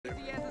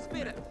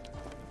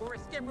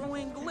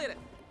everyone glitter.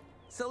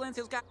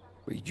 Silencio's got...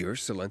 Wait, you're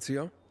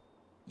Silencio?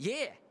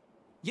 Yeah.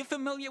 You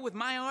familiar with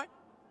my art?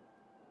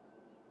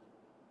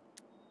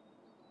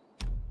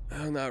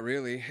 Well, not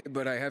really,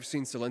 but I have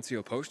seen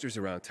Silencio posters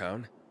around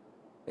town.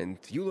 And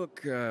you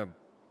look, well,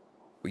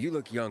 you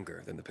look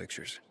younger than the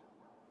pictures.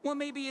 Well,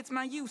 maybe it's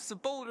my use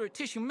of bolder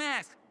tissue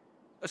mask.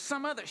 Or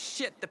some other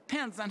shit,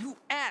 depends on who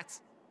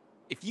asks.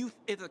 If youth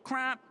is a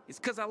crime, it's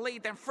cause I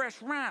laid down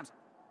fresh rhymes.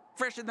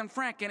 Fresher than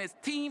Frank and his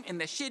team in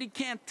the shitty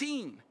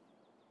canteen.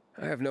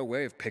 I have no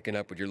way of picking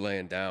up what you're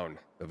laying down.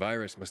 The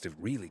virus must have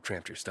really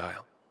cramped your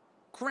style.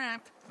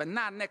 Cramped, but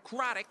not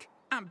necrotic.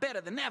 I'm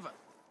better than ever.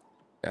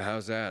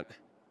 How's that?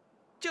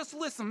 Just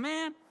listen,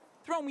 man.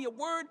 Throw me a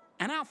word,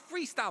 and I'll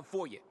freestyle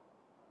for you.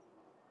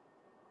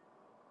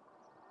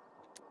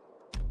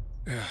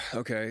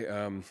 Okay,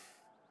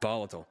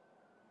 volatile.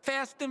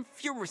 Fast and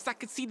furious, I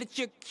can see that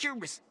you're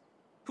curious.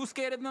 Who's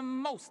scared of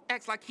them most?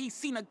 Acts like he's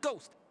seen a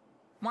ghost.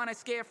 Wanna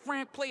scare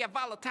Frank? Play a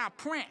volatile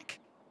prank.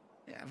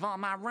 Yeah, of all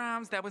my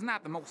rhymes, that was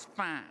not the most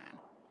fine.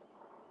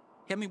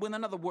 Hit me with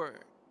another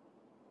word.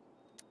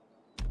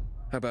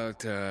 How about,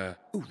 the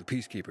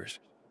Peacekeepers?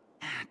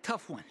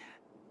 Tough one.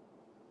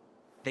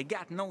 They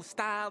got no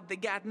style, they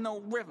got no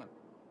rhythm.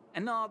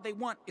 And all they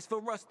want is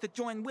for us to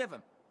join with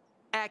them.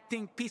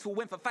 Acting peaceful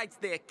when for fights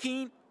they're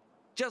keen.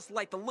 Just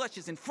like the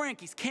lushes in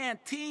Frankie's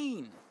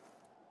canteen.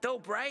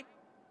 Dope, right?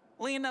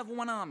 Lay another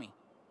one on me.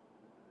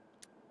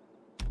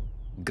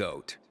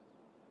 Goat.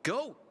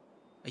 Goat?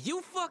 Are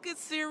you fucking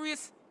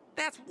serious?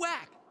 That's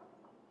whack.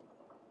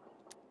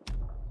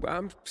 Well,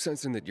 I'm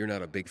sensing that you're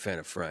not a big fan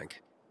of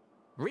Frank.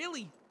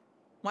 Really?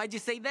 Why'd you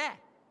say that?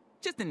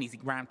 Just an easy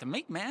rhyme to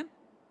make, man.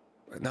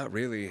 Not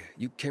really.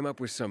 You came up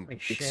with some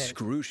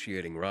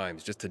excruciating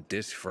rhymes just to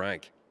diss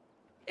Frank.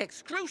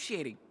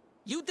 Excruciating?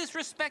 You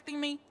disrespecting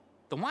me?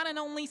 The one and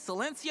only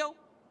Silencio?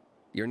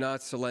 You're not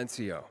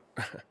Silencio.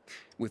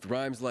 With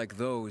rhymes like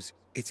those,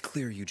 it's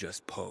clear you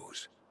just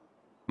pose.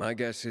 My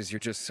guess is you're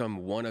just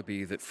some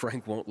wannabe that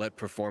Frank won't let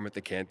perform at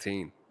the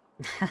canteen.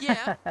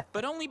 Yeah,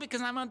 but only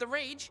because I'm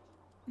underage,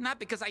 not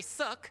because I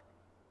suck.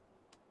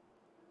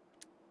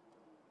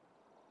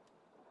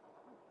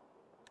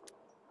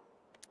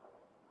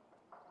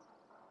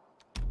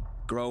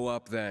 Grow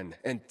up then,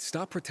 and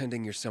stop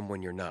pretending you're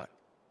someone you're not.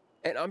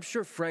 And I'm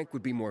sure Frank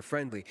would be more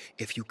friendly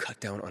if you cut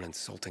down on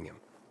insulting him.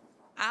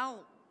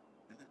 I'll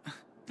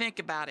think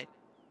about it.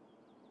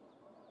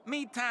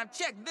 Meantime,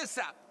 check this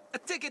out. A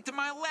ticket to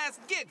my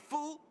last gig,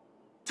 fool.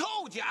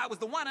 Told you I was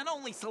the one and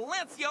only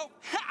Silencio.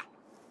 Ha!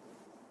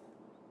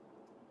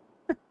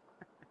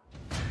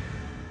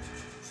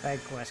 Side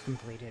quest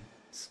completed.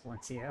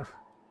 Silencio.